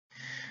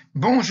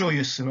Bonjour,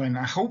 Yusuf, and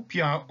I hope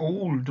you are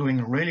all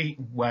doing really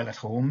well at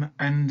home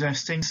and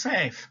staying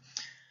safe.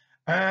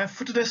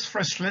 For today's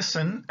first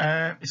lesson,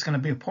 it's going to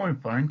be a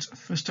PowerPoint.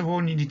 First of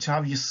all, you need to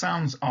have your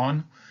sounds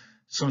on,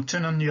 so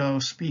turn on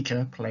your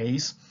speaker,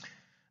 please.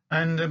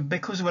 And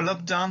because we're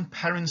locked down,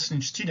 parents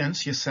and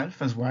students,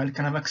 yourself as well,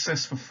 can have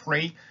access for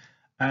free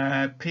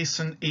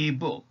Pearson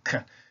ebook.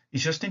 You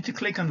just need to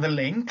click on the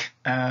link,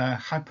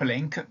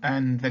 hyperlink,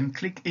 and then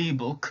click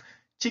ebook.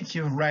 Tick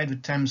you've read the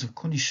terms and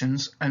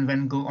conditions, and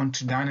then go on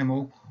to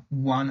Dynamo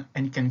 1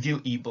 and you can view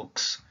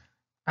ebooks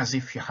as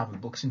if you have the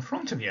books in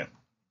front of you.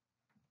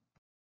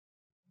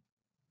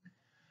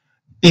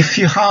 If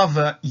you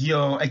have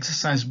your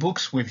exercise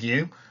books with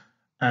you,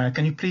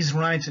 can you please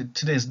write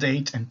today's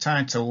date and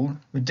title?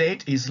 The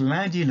date is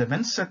lundi le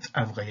 27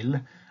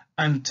 avril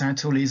and the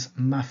title is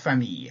Ma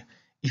famille.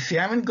 If you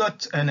haven't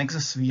got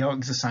your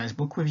exercise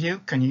book with you,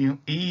 can you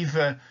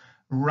either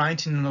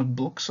write in a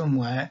notebook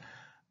somewhere,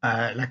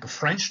 like a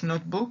French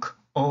notebook,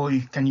 or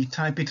can you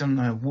type it on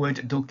a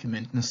Word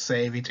document and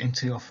save it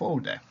into your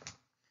folder?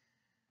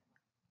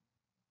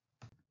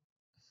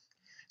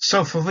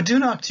 So for the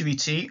journal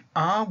activity,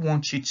 I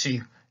want you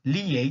to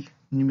lier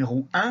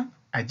numéro 1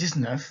 à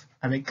 19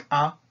 avec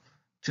A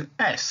to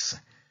S.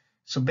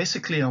 So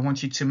basically, I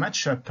want you to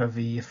match up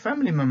the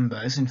family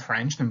members in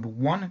French, number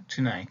 1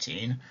 to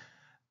 19,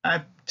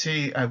 up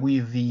to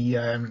with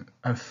the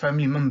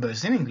family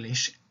members in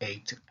English, A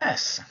to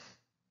S.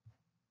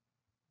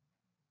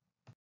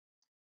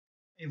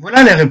 Et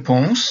voilà les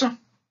réponses.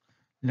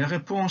 Les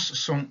réponses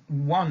sont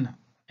 1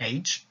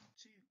 H,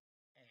 2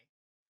 A,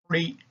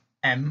 3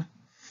 M,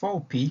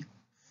 4P,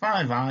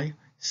 5I,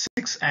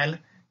 6L,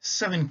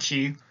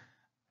 7Q,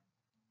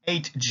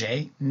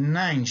 8J,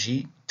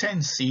 9G,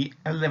 10C,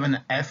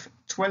 11F,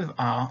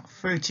 12R,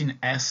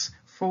 13S,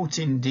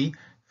 14D,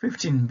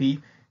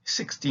 15B,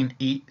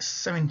 16E,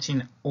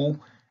 17O,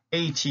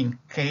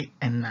 18K,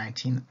 and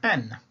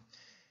 19N.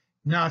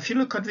 Now, if you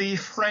look at the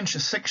French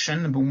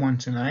section, number 1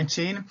 to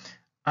 19,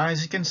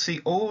 as you can see,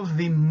 all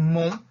the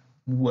mon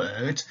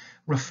words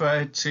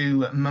refer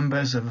to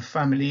members of a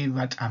family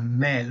that are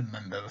male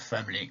members of a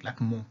family, like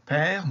mon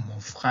père, mon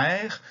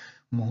frère,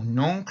 mon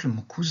oncle,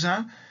 mon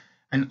cousin,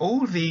 and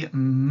all the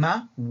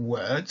ma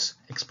words,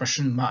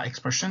 ma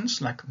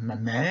expressions, like ma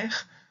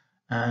mère,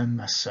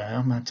 ma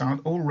sœur, ma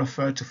tante, all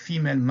refer to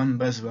female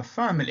members of a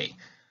family.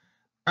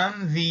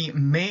 And the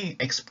mes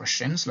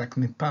expressions, like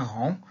mes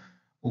parents,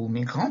 or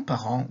mes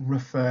grands-parents,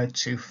 refer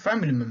to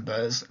family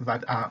members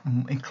that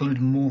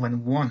include more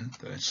than one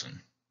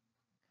person.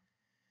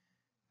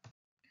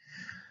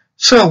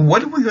 So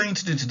what we're going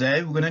to do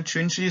today, we're going to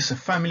introduce a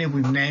family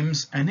with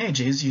names and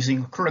ages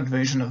using the correct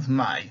version of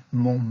my,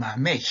 mon, ma,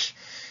 mes.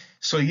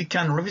 So you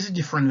can revisit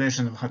different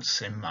versions of how to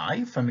say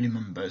my, family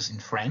members in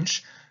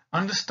French,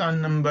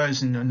 understand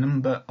numbers in a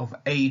number of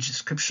age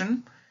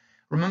description.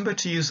 Remember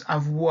to use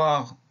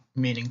avoir,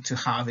 meaning to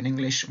have in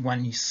English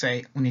when you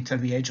tell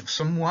the age of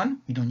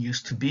someone. You don't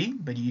use to be,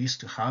 but you use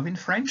to have in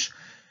French.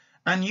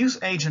 And use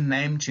age and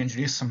name to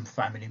introduce some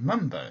family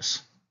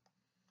members.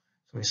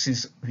 So this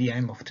is the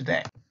aim of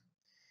today.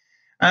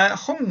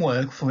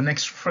 Homework for the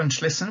next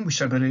French lesson,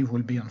 which I believe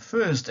will be on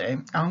Thursday.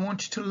 I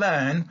want you to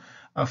learn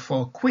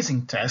for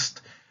quizzing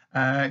test,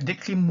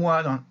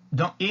 décris-moi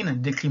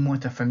décris-moi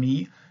ta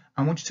famille.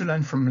 I want you to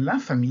learn from la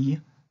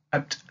famille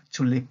up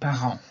to les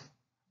parents,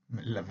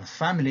 the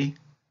family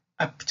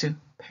up to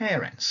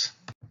parents.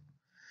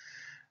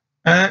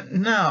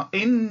 Now,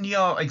 in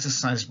your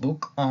exercise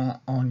book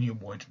on your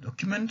Word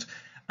document,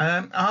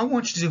 I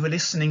want you to do the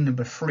listening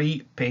number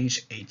 3,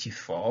 page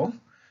 84.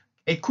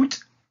 Écoute,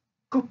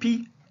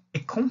 copie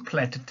et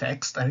complète le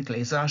texte avec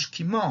les âges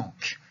qui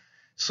manquent.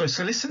 So it's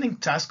a listening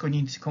task where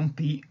you need to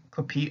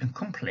copy and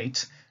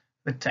complete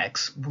the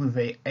text with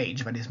the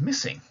age that is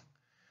missing.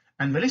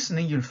 And the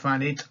listening, you'll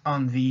find it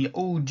on the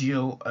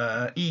audio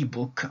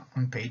ebook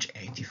on page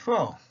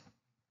 84.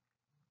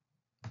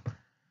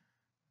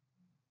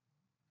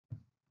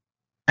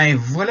 Et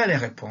voilà les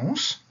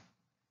réponses.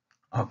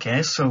 Ok,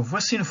 so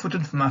voici une photo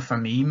de ma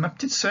famille. Ma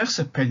petite sœur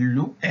s'appelle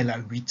Lou, elle a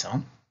 8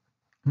 ans.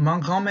 Ma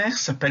grand-mère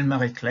s'appelle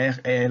Marie-Claire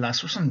et elle a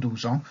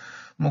 72 ans.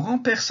 Mon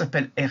grand-père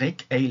s'appelle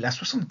Eric et il a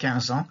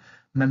 75 ans.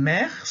 Ma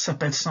mère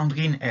s'appelle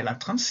Sandrine et elle a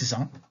 36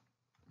 ans.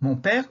 Mon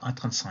père a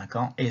 35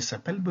 ans et il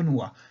s'appelle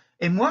Benoît.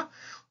 Et moi,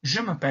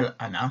 je m'appelle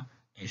Anna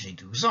et j'ai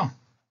 12 ans.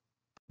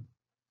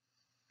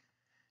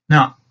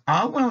 Now,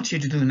 what I want you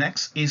to do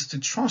next is to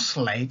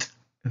translate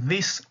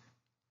this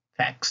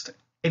text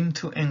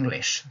into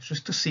English,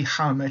 just to see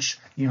how much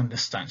you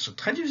understand. So,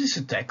 traduisez ce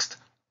texte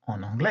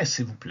en anglais,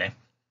 s'il vous plaît.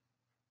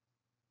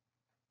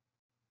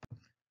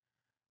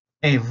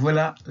 Et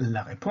voilà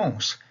la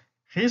réponse.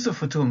 Here's a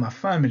photo of my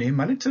family.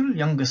 My little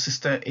younger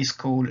sister is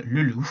called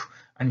Lulu,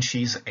 and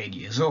she's 8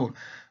 years old.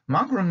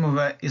 My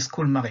grandmother is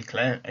called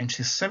Marie-Claire, and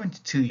she's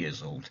 72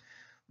 years old.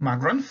 My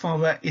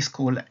grandfather is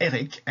called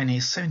Eric, and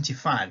he's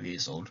 75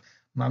 years old.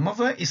 My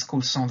mother is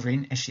called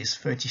Sandrine, and she's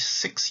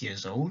 36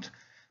 years old.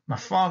 My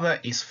father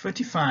is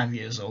 35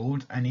 years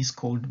old, and he's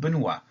called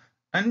Benoît.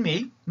 And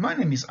me, my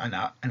name is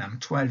Anna, and I'm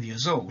 12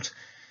 years old.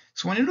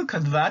 So when you look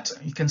at that,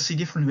 you can see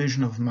different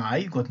versions of my.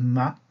 You've got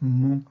ma,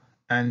 mu,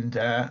 and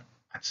I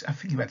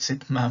think that's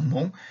it, ma,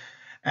 mon.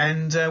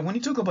 And when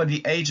you talk about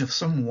the age of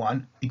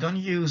someone, you don't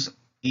use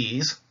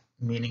is,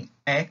 meaning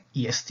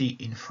est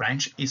in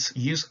French, it's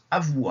use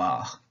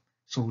avoir.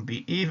 So it would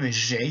be either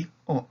j'ai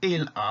or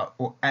il a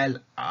or elle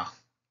a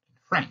in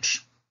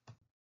French.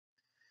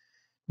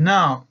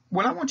 Now,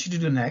 what I want you to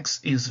do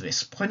next is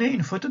this. Prenez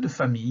une photo de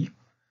famille,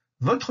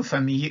 votre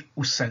famille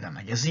ou celle d'un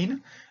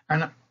magazine,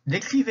 and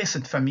décrivez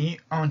cette famille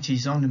en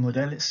utilisant le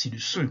modèle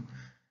ci-dessous.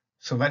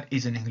 So that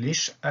is in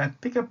English.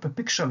 Pick up a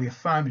picture of your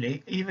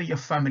family, either your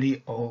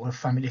family or a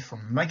family from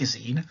a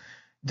magazine.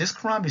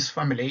 Describe this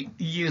family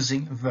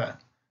using the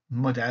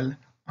model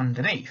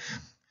underneath.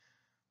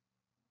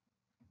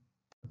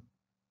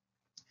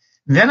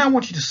 Then I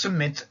want you to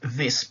submit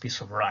this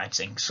piece of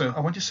writing. So I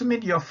want you to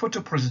submit your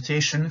photo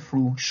presentation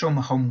through Show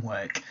My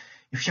Homework.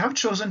 If you have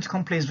chosen to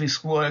complete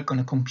this work on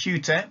a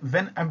computer,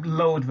 then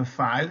upload the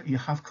file you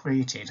have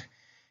created.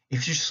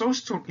 If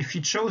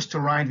you chose to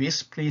write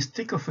this, please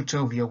take a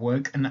photo of your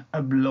work and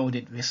upload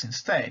it this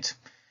instead.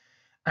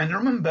 And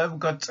remember, we've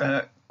got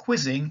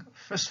quizzing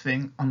first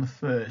thing on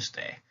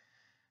Thursday.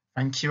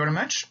 Thank you very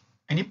much.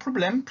 Any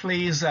problem,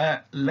 please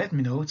let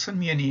me know. Send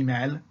me an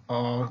email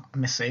or a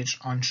message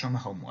on Show My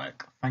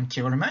Homework. Thank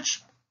you very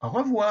much. Au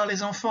revoir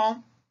les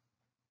enfants.